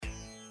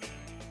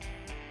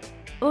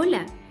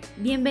Hola,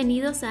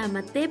 bienvenidos a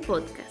Amate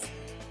Podcast,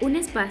 un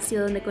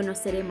espacio donde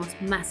conoceremos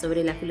más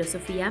sobre la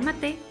filosofía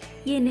Amate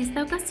y en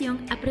esta ocasión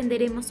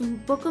aprenderemos un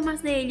poco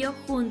más de ello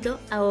junto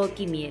a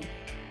Oki Miel.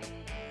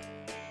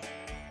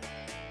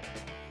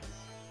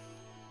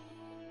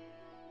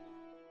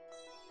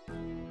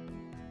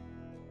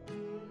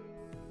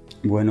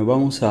 Bueno,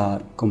 vamos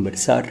a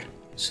conversar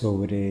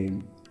sobre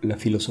la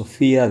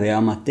filosofía de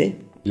Amate.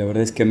 La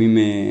verdad es que a mí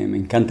me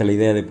encanta la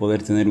idea de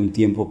poder tener un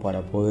tiempo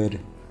para poder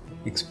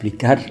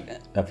explicar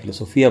la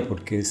filosofía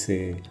porque es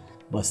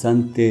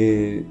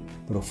bastante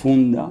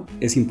profunda.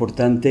 Es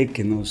importante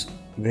que nos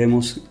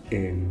demos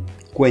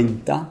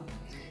cuenta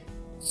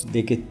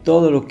de que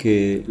todo lo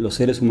que los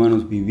seres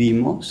humanos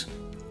vivimos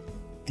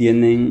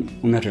tienen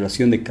una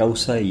relación de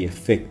causa y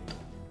efecto.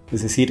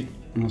 Es decir,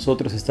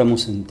 nosotros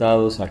estamos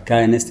sentados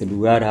acá en este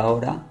lugar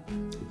ahora,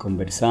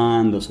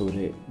 conversando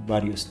sobre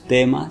varios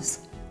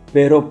temas,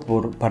 pero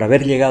para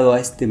haber llegado a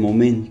este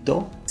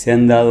momento se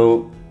han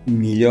dado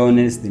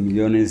millones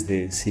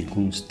de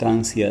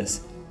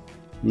circunstancias,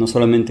 no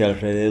solamente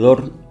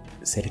alrededor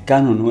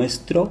cercano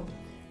nuestro,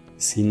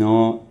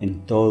 sino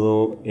en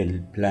todo el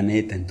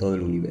planeta, en todo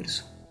el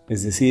universo.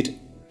 Es decir,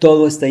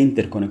 todo está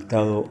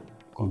interconectado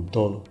con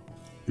todo.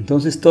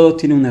 Entonces todo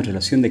tiene una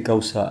relación de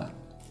causa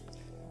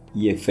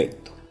y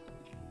efecto.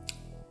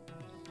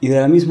 Y de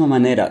la misma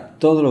manera,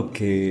 todo lo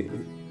que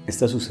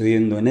está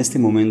sucediendo en este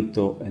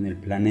momento en el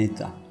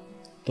planeta,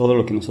 todo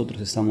lo que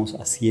nosotros estamos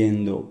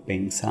haciendo,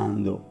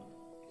 pensando,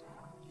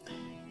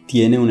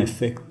 tiene un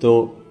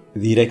efecto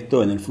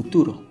directo en el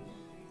futuro,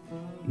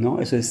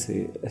 ¿no? Esas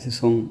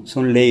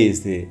son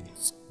leyes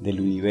del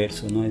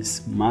universo, no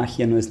es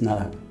magia, no es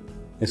nada,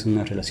 es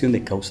una relación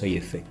de causa y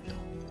efecto.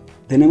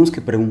 Tenemos que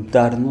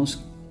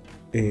preguntarnos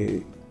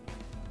 ¿qué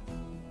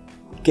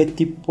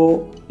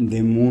tipo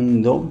de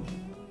mundo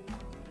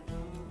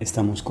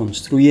estamos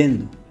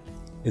construyendo?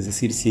 Es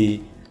decir,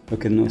 si lo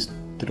que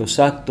nuestros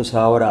actos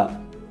ahora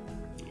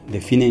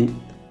definen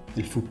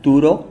el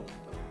futuro,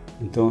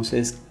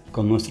 entonces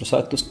con nuestros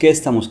actos, ¿qué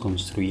estamos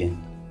construyendo?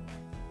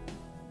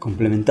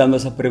 Complementando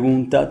esa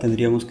pregunta,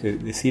 tendríamos que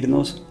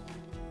decirnos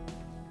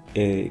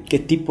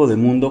qué tipo de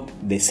mundo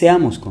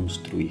deseamos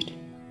construir,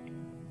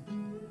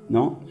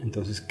 ¿no?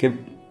 Entonces,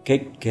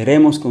 ¿qué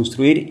queremos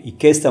construir y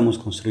qué estamos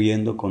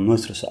construyendo con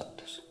nuestros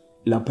actos?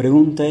 La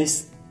pregunta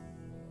es,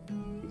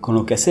 con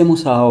lo que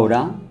hacemos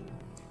ahora,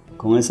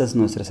 con esas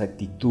nuestras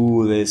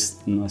actitudes,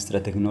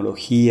 nuestra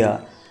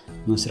tecnología,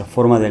 nuestra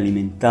forma de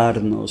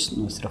alimentarnos,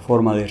 nuestra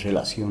forma de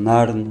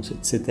relacionarnos,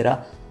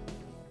 etc.,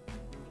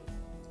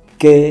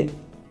 ¿qué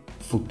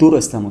futuro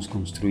estamos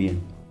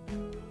construyendo?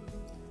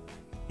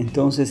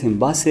 Entonces, en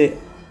base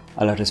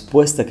a la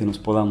respuesta que nos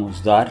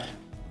podamos dar,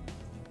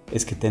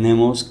 es que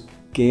tenemos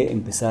que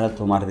empezar a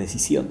tomar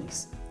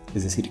decisiones.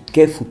 Es decir,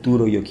 ¿qué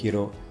futuro yo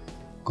quiero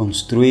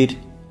construir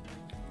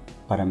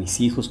para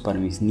mis hijos, para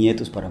mis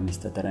nietos, para mis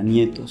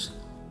tataranietos?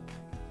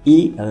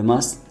 Y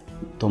además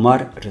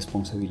tomar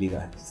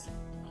responsabilidades.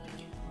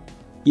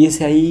 Y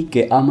es ahí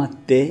que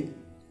Amate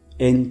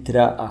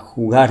entra a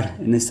jugar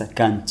en esa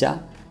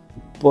cancha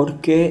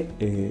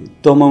porque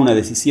toma una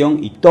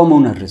decisión y toma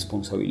una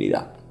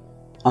responsabilidad.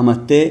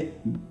 Amate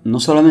no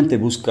solamente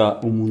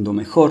busca un mundo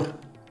mejor,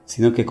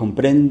 sino que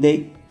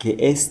comprende que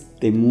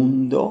este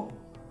mundo,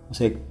 o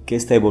sea, que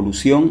esta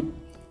evolución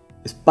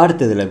es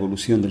parte de la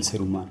evolución del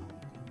ser humano.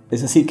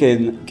 Es así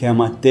que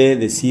Amate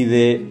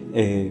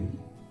decide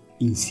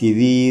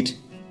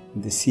incidir,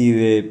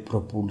 decide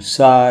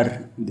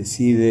propulsar,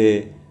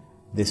 decide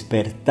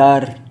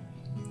despertar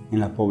en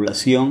la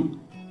población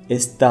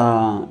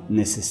esta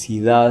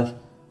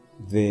necesidad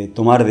de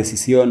tomar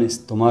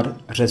decisiones, tomar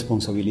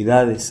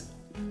responsabilidades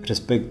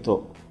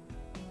respecto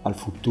al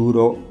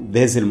futuro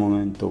desde el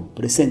momento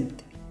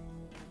presente.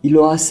 Y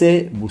lo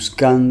hace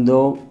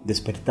buscando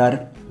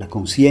despertar la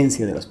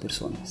conciencia de las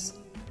personas,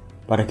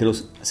 para que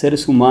los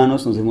seres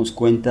humanos nos demos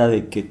cuenta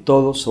de que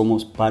todos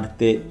somos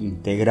parte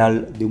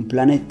integral de un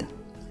planeta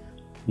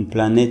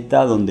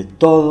donde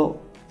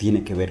todo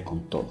tiene que ver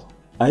con todo.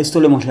 A esto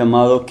le hemos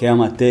llamado que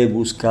Amate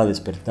busca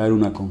despertar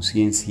una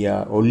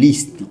conciencia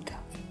holística.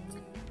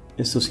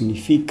 Esto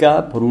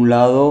significa, por un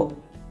lado,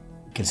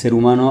 que el ser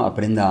humano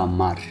aprenda a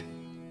amar.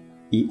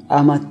 Y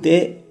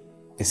Amate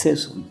es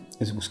eso,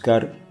 es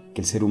buscar que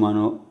el ser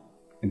humano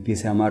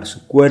empiece a amar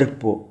su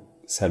cuerpo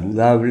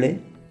saludable,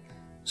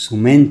 su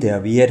mente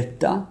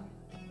abierta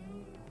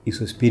y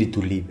su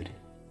espíritu libre.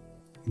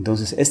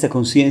 Entonces, esta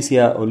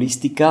conciencia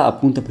holística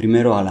apunta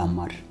primero al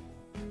amar.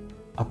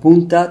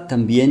 Apunta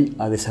también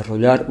a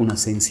desarrollar una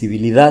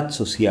sensibilidad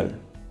social,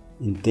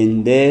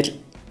 entender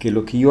que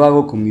lo que yo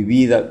hago con mi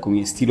vida, con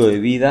mi estilo de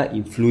vida,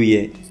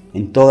 influye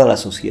en toda la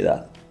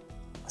sociedad.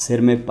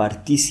 Hacerme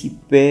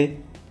partícipe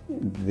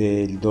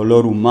del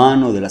dolor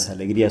humano, de las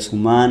alegrías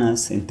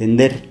humanas,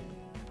 entender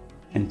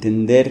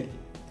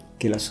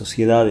que la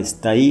sociedad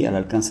está ahí al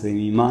alcance de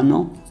mi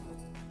mano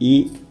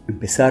y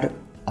empezar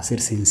a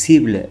ser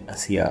sensible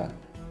hacia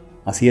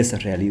esa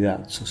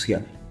realidad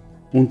social.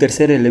 Un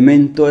tercer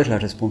elemento es la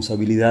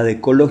responsabilidad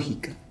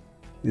ecológica,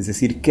 es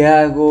decir, ¿qué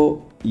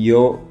hago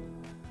yo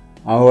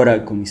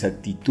ahora con mis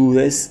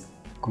actitudes,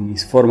 con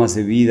mis formas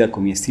de vida,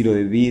 con mi estilo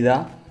de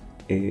vida,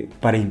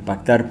 para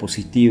impactar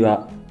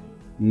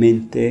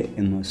positivamente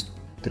en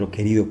nuestro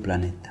querido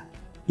planeta.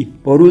 Y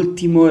por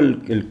último,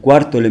 el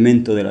cuarto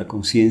elemento de la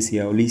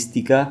conciencia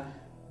holística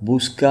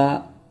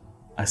busca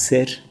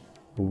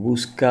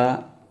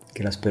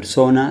que las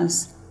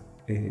personas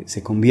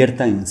se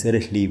conviertan en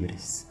seres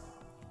libres.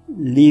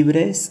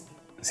 Libres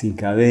sin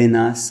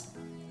cadenas,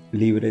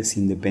 libres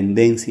sin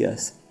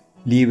dependencias,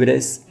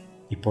 libres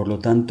y por lo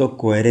tanto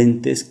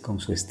coherentes con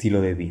su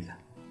estilo de vida.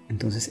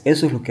 Entonces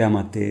eso es lo que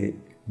Amate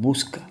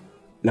busca.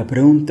 La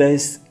pregunta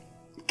es,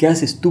 ¿qué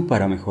haces tú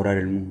para mejorar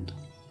el mundo?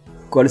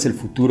 ¿Cuál es el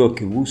futuro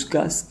que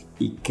buscas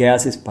y qué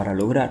haces para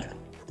lograrlo?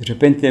 De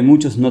repente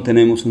muchos no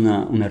tenemos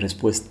una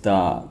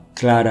respuesta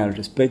clara al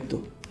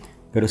respecto,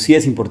 pero sí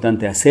es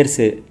importante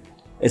hacerse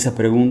esa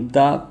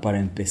pregunta para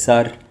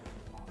empezar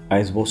a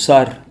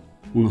esbozar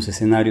unos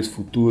escenarios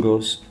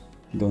futuros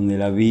donde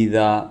la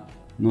vida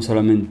no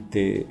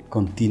solamente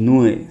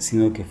continúe,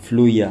 sino que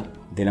fluya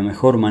de la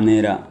mejor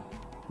manera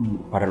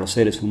para los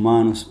seres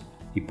humanos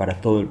y para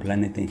todo el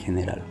planeta en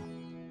general.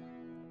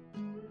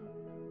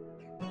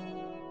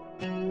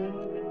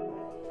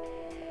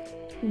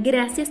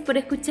 Gracias por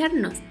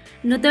escucharnos.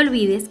 No te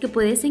olvides que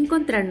puedes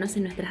encontrarnos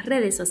en nuestras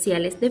redes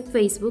sociales de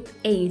Facebook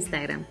e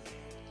Instagram.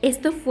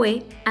 Esto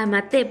fue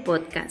Amate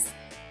Podcast.